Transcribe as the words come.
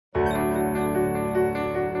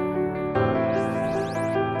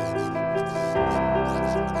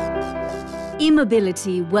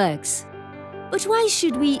E-mobility works. But why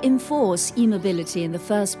should we enforce e-mobility in the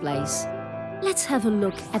first place? Let's have a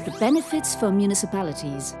look at the benefits for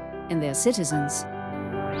municipalities and their citizens.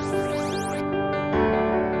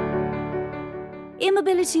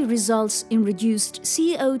 E-mobility results in reduced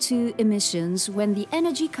CO2 emissions when the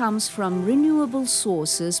energy comes from renewable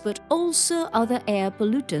sources, but also other air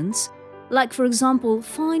pollutants, like for example,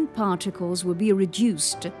 fine particles will be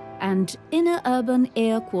reduced and inner urban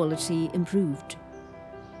air quality improved.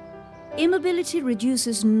 E-mobility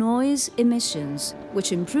reduces noise emissions,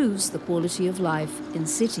 which improves the quality of life in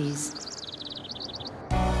cities.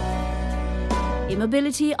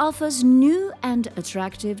 E-mobility offers new and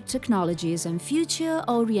attractive technologies and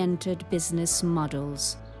future-oriented business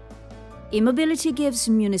models. E-mobility gives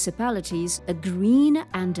municipalities a green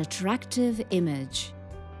and attractive image.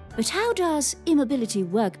 But how does e-mobility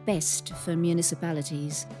work best for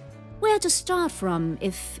municipalities? Where to start from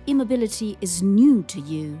if e-mobility is new to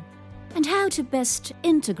you? And how to best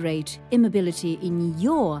integrate e-mobility in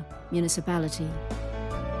your municipality?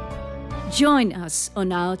 Join us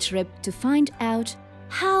on our trip to find out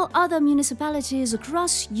how other municipalities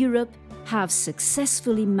across Europe have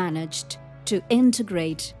successfully managed to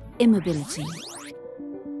integrate e-mobility.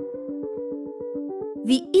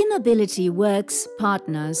 The e-mobility Works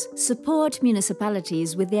partners support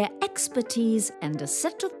municipalities with their expertise and a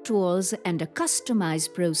set of tools and a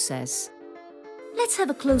customized process. Let's have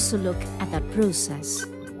a closer look at that process.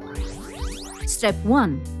 Step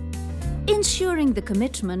 1. Ensuring the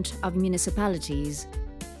commitment of municipalities.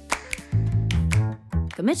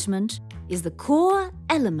 Commitment is the core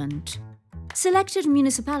element. Selected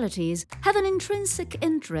municipalities have an intrinsic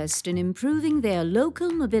interest in improving their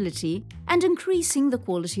local mobility and increasing the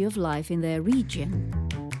quality of life in their region.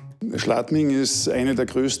 Schladming ist eine der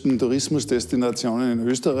größten Tourismusdestinationen in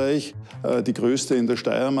Österreich, die größte in der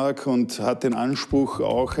Steiermark und hat den Anspruch,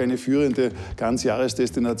 auch eine führende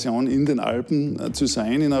Ganzjahresdestination in den Alpen zu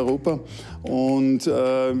sein in Europa. Und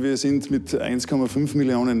wir sind mit 1,5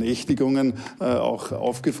 Millionen Nächtigungen auch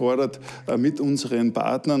aufgefordert, mit unseren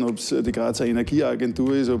Partnern, ob es die Grazer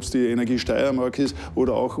Energieagentur ist, ob es die Energie Steiermark ist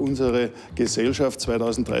oder auch unsere Gesellschaft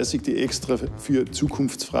 2030, die extra für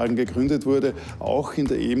Zukunftsfragen gegründet wurde, auch in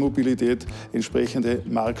der E-Mobilität entsprechende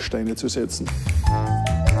Marksteine zu setzen.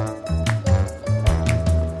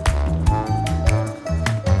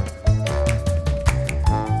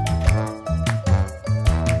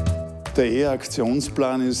 Der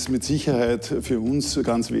E-Aktionsplan ist mit Sicherheit für uns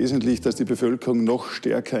ganz wesentlich, dass die Bevölkerung noch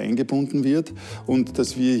stärker eingebunden wird und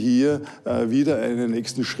dass wir hier wieder einen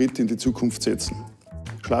nächsten Schritt in die Zukunft setzen.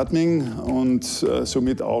 Schladming und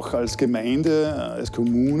somit auch als Gemeinde, als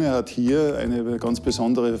Kommune hat hier eine ganz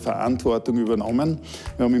besondere Verantwortung übernommen.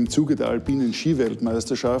 Wir haben im Zuge der alpinen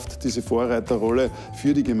Skiweltmeisterschaft diese Vorreiterrolle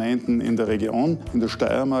für die Gemeinden in der Region, in der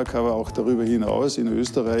Steiermark, aber auch darüber hinaus in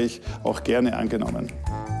Österreich auch gerne angenommen.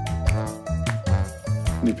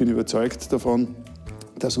 Und ich bin überzeugt davon,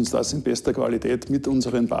 dass uns das in bester Qualität mit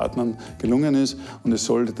unseren Partnern gelungen ist. Und es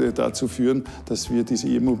sollte dazu führen, dass wir diese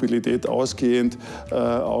E-Mobilität ausgehend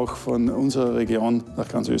auch von unserer Region nach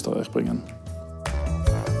ganz Österreich bringen.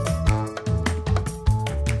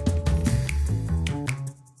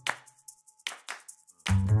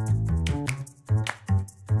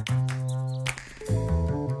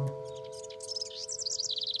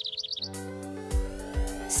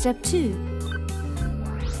 Step 2.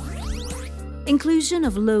 Inclusion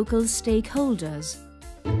of local stakeholders.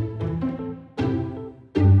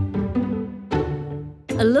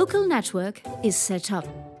 A local network is set up,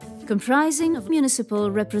 comprising of municipal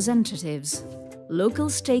representatives, local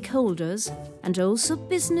stakeholders, and also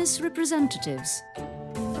business representatives.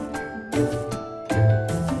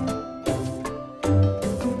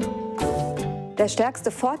 Der stärkste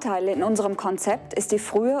Vorteil in unserem Konzept ist die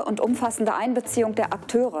frühe und umfassende Einbeziehung der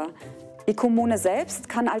Akteure. Die Kommune selbst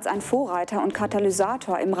kann als ein Vorreiter und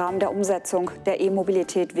Katalysator im Rahmen der Umsetzung der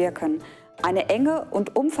E-Mobilität wirken. Eine enge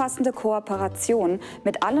und umfassende Kooperation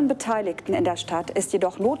mit allen Beteiligten in der Stadt ist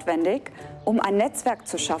jedoch notwendig, um ein Netzwerk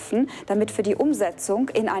zu schaffen, damit für die Umsetzung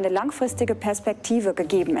in eine langfristige Perspektive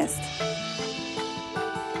gegeben ist.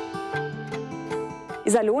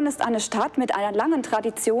 Iserlohn ist eine Stadt mit einer langen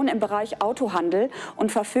Tradition im Bereich Autohandel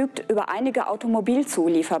und verfügt über einige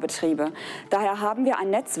Automobilzulieferbetriebe. Daher haben wir ein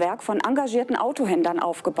Netzwerk von engagierten Autohändlern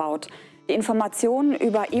aufgebaut, die Informationen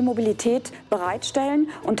über E-Mobilität bereitstellen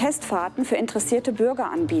und Testfahrten für interessierte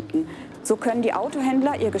Bürger anbieten. So können die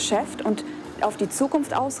Autohändler ihr Geschäft und auf die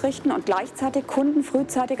Zukunft ausrichten und gleichzeitig Kunden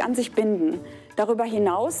frühzeitig an sich binden. Darüber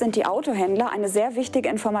hinaus sind die Autohändler eine sehr wichtige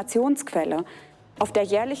Informationsquelle. Auf der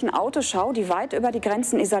jährlichen Autoschau, die weit über die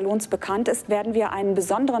Grenzen Iserlohns bekannt ist, werden wir einen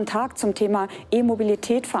besonderen Tag zum Thema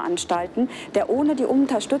E-Mobilität veranstalten, der ohne die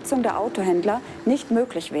Unterstützung der Autohändler nicht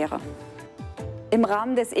möglich wäre. Im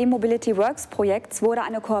Rahmen des E-Mobility Works Projekts wurde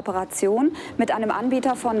eine Kooperation mit einem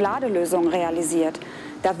Anbieter von Ladelösungen realisiert.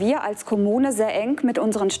 Da wir als Kommune sehr eng mit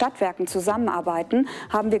unseren Stadtwerken zusammenarbeiten,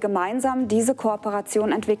 haben wir gemeinsam diese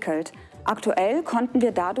Kooperation entwickelt. Aktuell konnten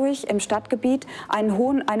wir dadurch im Stadtgebiet eine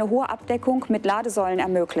hohe Abdeckung mit Ladesäulen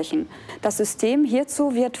ermöglichen. Das System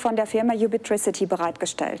hierzu wird von der Firma Ubitricity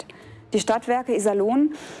bereitgestellt. Die Stadtwerke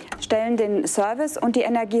Iserlohn stellen den Service und die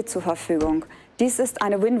Energie zur Verfügung. Dies ist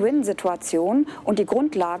eine Win-Win-Situation und die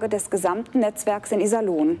Grundlage des gesamten Netzwerks in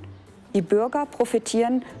Iserlohn. Die Bürger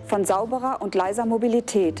profitieren von sauberer und leiser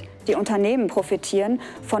Mobilität. Die Unternehmen profitieren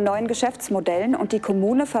von neuen Geschäftsmodellen und die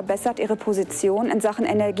Kommune verbessert ihre Position in Sachen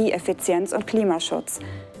Energieeffizienz und Klimaschutz.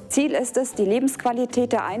 Ziel ist es, die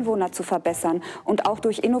Lebensqualität der Einwohner zu verbessern und auch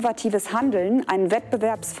durch innovatives Handeln einen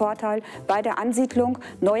Wettbewerbsvorteil bei der Ansiedlung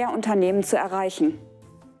neuer Unternehmen zu erreichen.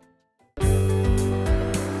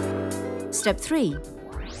 Step 3.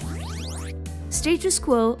 Status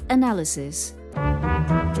Quo Analysis.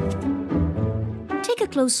 Take a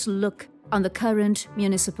close look on the current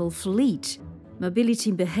municipal fleet,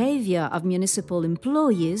 mobility behavior of municipal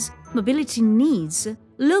employees, mobility needs,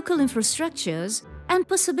 local infrastructures, and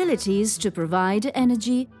possibilities to provide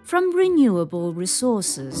energy from renewable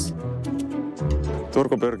resources.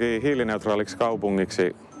 Turku pyrkii hiilineutraaliksi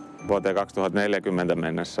kaupungiksi vuoteen 2040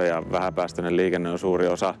 mennessä ja vähäpäästöinen liikenne on suuri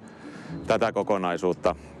osa tätä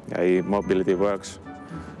kokonaisuutta. Ja E-Mobility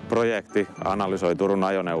Works-projekti analysoi Turun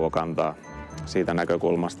ajoneuvokantaa siitä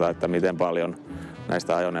näkökulmasta, että miten paljon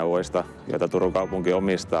näistä ajoneuvoista, joita Turun kaupunki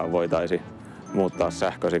omistaa, voitaisiin muuttaa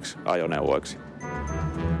sähköisiksi ajoneuvoiksi.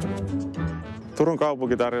 Turun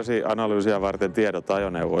kaupunki tarjosi analyysiä varten tiedot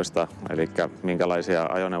ajoneuvoista, eli minkälaisia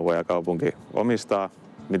ajoneuvoja kaupunki omistaa,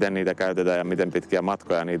 miten niitä käytetään ja miten pitkiä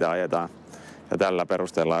matkoja niitä ajetaan. Ja tällä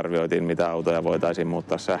perusteella arvioitiin, mitä autoja voitaisiin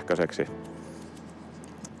muuttaa sähköiseksi.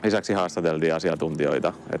 Lisäksi haastateltiin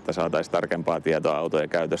asiantuntijoita, että saataisiin tarkempaa tietoa autojen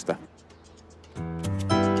käytöstä.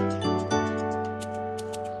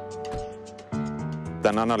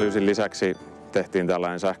 Tämän analyysin lisäksi tehtiin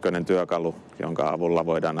tällainen sähköinen työkalu, jonka avulla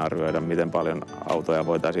voidaan arvioida, miten paljon autoja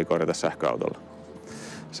voitaisiin korjata sähköautolla.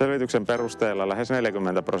 Selvityksen perusteella lähes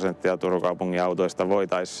 40% Turun kaupungin autoista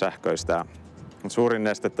voitaisiin sähköistää. Suurin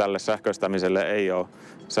este tälle sähköistämiselle ei ole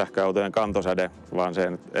sähköautojen kantosäde, vaan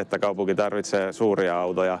se, että kaupunki tarvitsee suuria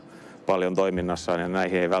autoja paljon toiminnassaan ja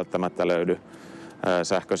näihin ei välttämättä löydy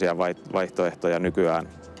sähköisiä vaihtoehtoja nykyään.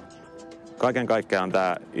 Kaiken kaikkiaan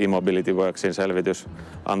tämä E-Mobility Worksin selvitys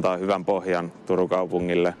antaa hyvän pohjan Turun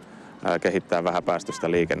kaupungille kehittää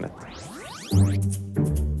vähäpäästöistä liikennettä.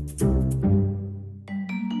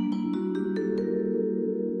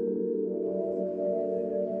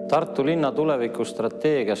 Tartu linna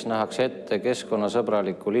tulevikustrateegias nähakse ette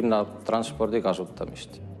keskkonnasõbraliku linnatranspordi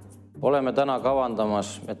kasutamist. Oleme täna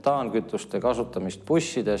kavandamas metaankütuste kasutamist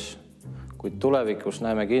bussides, kuid tulevikus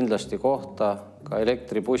näeme kindlasti kohta ka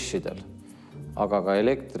elektribussidel, aga ka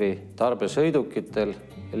elektritarbesõidukitel,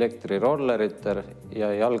 elektrirolleritel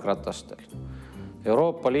ja jalgratastel.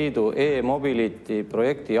 Euroopa Liidu E-Mobility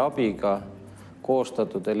projekti abiga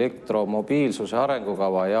koostatud elektromobiilsuse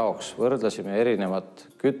arengukava jaoks võrdlesime erinevat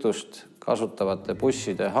kütust kasutavate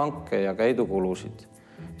busside hanke ja käidukulusid,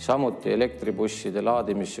 samuti elektribusside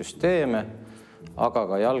laadimissüsteeme, aga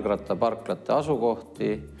ka jalgrattaparklate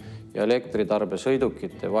asukohti ja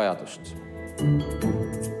elektritarbesõidukite vajadust.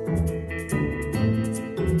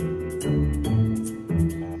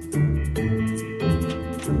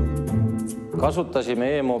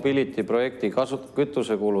 Kasutasime E-Mobility projekti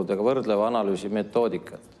kütusekuludega võrdleva analüüsi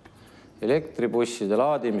metoodikat. Elektribusside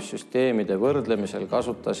laadimissüsteemide võrdlemisel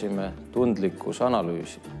kasutasime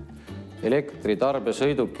tundlikkusanalüüsi.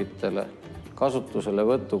 Elektritarbesõidukitele kasutusele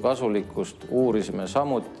võttu kasulikkust uurisime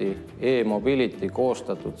samuti E-Mobility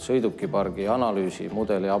koostatud sõidukipargi analüüsi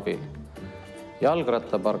mudeli abil.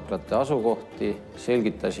 Jalgrattaparklate asukohti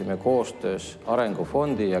selgitasime koostöös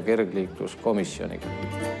Arengufondi ja Kergliikluskomisjoniga.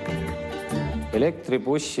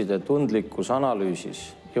 Elektribusside tundlikkusanalüüsis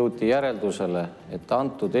jõuti järeldusele, et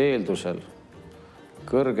antud eeldusel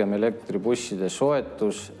kõrgem elektribusside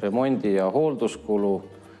soetus, remondi- ja hoolduskulu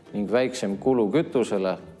ning väiksem kulu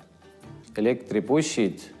kütusele,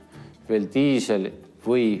 elektribussid veel diisel-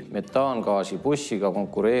 või metaangaasi bussiga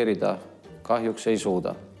konkureerida kahjuks ei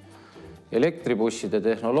suuda. Elektribusside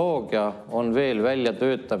tehnoloogia on veel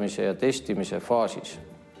väljatöötamise ja testimise faasis.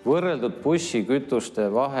 Võrreldud bussikütuste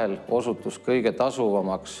vahel osutus kõige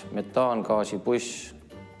tasuvamaks metaangaasi buss.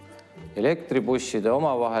 Elektribusside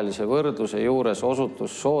omavahelise võrdluse juures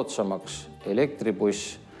osutus soodsamaks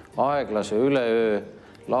elektribuss aeglase üleöö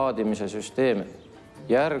laadimise süsteem.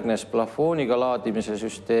 Järgnes plafooniga laadimise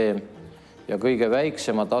süsteem ja kõige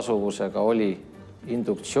väiksema tasuvusega oli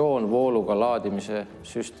induktsioonvooluga laadimise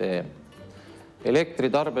süsteem.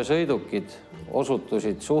 Elektritarbesõidukid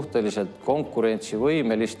osutusid suhteliselt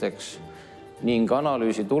konkurentsivõimelisteks ning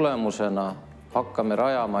analüüsi tulemusena hakkame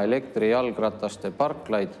rajama elektrijalgrataste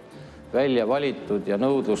parklaid välja valitud ja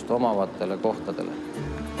nõudlust omavatele kohtadele.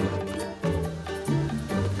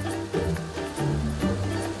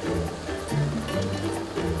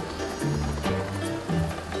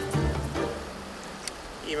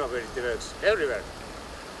 E-mobility works everywhere.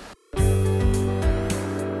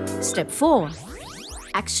 Step 4.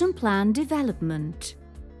 Action Plan Development.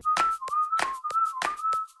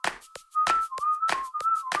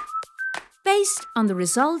 Based on the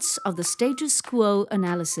results of the status quo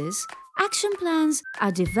analysis, action plans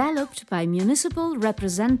are developed by municipal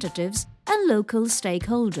representatives and local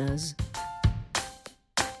stakeholders.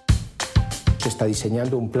 Se está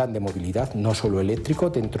diseñando un plan de movilidad, no solo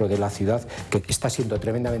eléctrico, dentro de la ciudad, que está siendo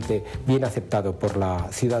tremendamente bien aceptado por la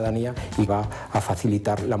ciudadanía y va a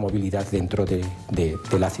facilitar la movilidad dentro de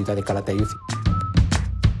la ciudad de Calatayud.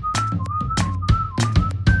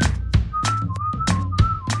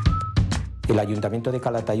 El Ayuntamiento de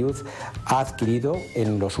Calatayud ha adquirido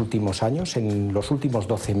en los últimos años, en los últimos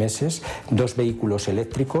 12 meses, 2 vehículos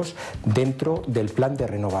eléctricos dentro del plan de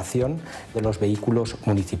renovación de los vehículos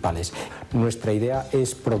municipales. Nuestra idea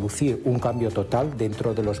es producir un cambio total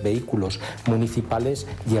dentro de los vehículos municipales,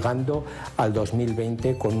 llegando al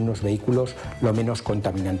 2020 con unos vehículos lo menos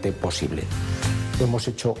contaminante posible. Hemos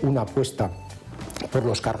hecho una apuesta por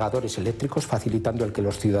los cargadores eléctricos, facilitando el que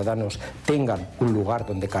los ciudadanos tengan un lugar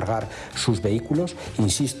donde cargar sus vehículos.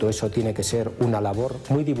 Insisto, eso tiene que ser una labor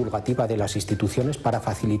muy divulgativa de las instituciones para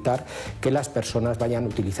facilitar que las personas vayan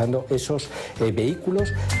utilizando esos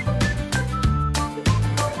vehículos.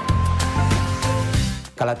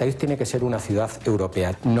 Calatayud tiene que ser una ciudad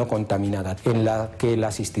europea, no contaminada, en la que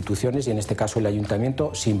las instituciones, y en este caso el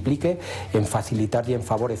Ayuntamiento, se implique en facilitar y en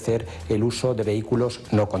favorecer el uso de vehículos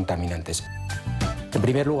no contaminantes. En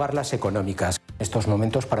primer lugar, las económicas. En estos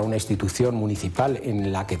momentos, para una institución municipal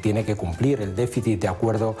en la que tiene que cumplir el déficit de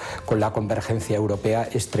acuerdo con la convergencia europea,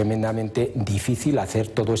 es tremendamente difícil hacer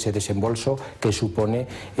todo ese desembolso que supone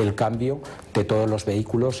el cambio de todos los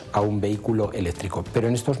vehículos a un vehículo eléctrico. Pero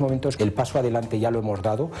en estos momentos el paso adelante ya lo hemos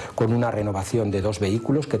dado con una renovación de 2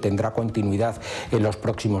 vehículos que tendrá continuidad en los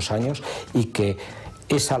próximos años y que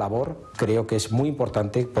esa labor creo que es muy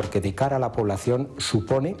importante porque de cara a la población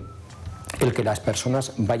supone el que las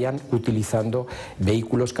personas vayan utilizando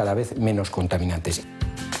vehículos cada vez menos contaminantes.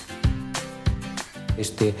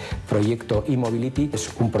 Este proyecto e-mobility es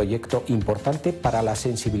un proyecto importante para la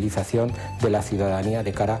sensibilización de la ciudadanía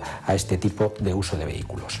de cara a este tipo de uso de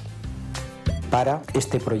vehículos. Para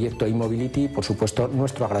este proyecto e-mobility, por supuesto,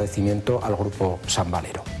 nuestro agradecimiento al Grupo San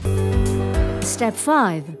Valero. Step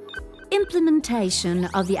 5. Implementation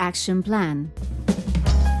of the action plan.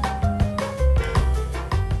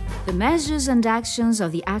 The measures and actions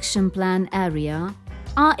of the action plan area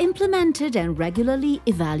are implemented and regularly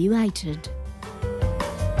evaluated.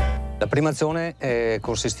 La prima azione è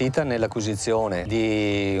consistita nell'acquisizione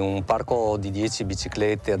di un parco di 10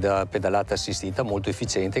 biciclette da pedalata assistita molto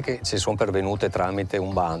efficiente che ci sono pervenute tramite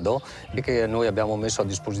un bando e che noi abbiamo messo a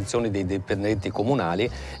disposizione dei dipendenti comunali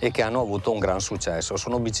e che hanno avuto un gran successo.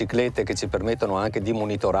 Sono biciclette che ci permettono anche di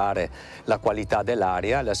monitorare la qualità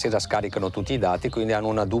dell'aria, la sera scaricano tutti i dati, quindi hanno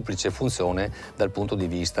una duplice funzione dal punto di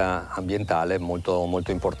vista ambientale molto, molto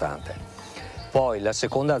importante. Poi la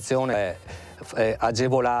seconda azione è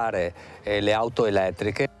agevolare le auto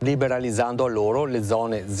elettriche liberalizzando a loro le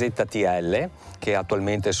zone ZTL che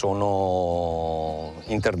attualmente sono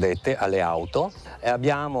interdette alle auto e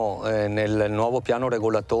abbiamo nel nuovo piano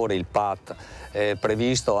regolatore, il PAT,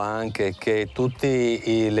 previsto anche che tutte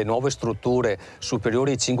le nuove strutture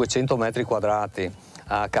superiori ai 500 metri quadrati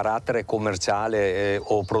a carattere commerciale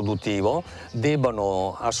o produttivo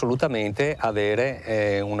debbano assolutamente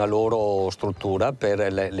avere una loro struttura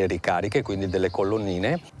per le ricariche, quindi delle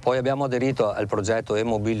colonnine. Poi abbiamo aderito al progetto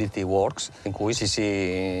E-Mobility Works, in cui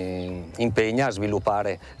si impegna a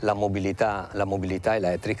sviluppare la mobilità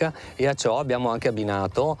elettrica, e a ciò abbiamo anche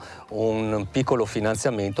abbinato un piccolo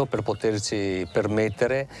finanziamento per poterci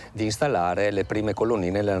permettere di installare le prime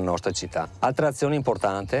colonnine nella nostra città. Altra azione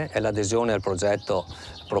importante è l'adesione al progetto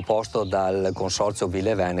proposto dal Consorzio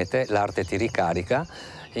Ville Venete, l'Arte ti ricarica,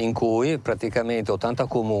 in cui praticamente 80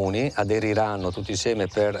 comuni aderiranno tutti insieme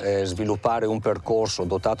per sviluppare un percorso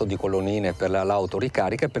dotato di colonnine per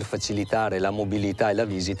l'autoricarica per facilitare la mobilità e la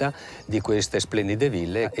visita di queste splendide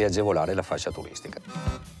ville e agevolare la fascia turistica.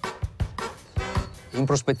 In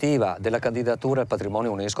prospettiva della candidatura al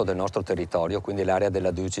patrimonio UNESCO del nostro territorio, quindi l'area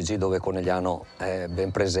della DUCG dove Conegliano è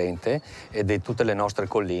ben presente e di tutte le nostre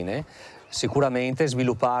colline, sicuramente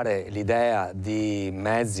sviluppare l'idea di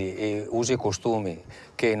mezzi e usi e costumi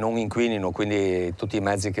che non inquinino, quindi tutti i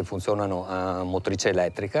mezzi che funzionano a motrice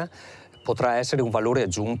elettrica, potrà essere un valore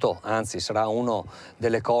aggiunto, anzi sarà una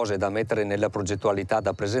delle cose da mettere nella progettualità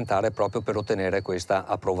da presentare proprio per ottenere questa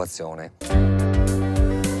approvazione.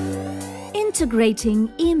 Integrating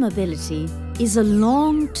e-mobility is a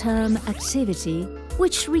long-term activity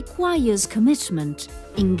which requires commitment,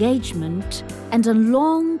 engagement, and a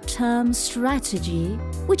long-term strategy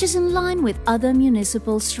which is in line with other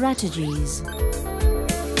municipal strategies.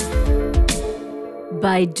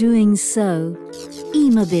 By doing so,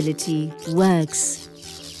 e-mobility works.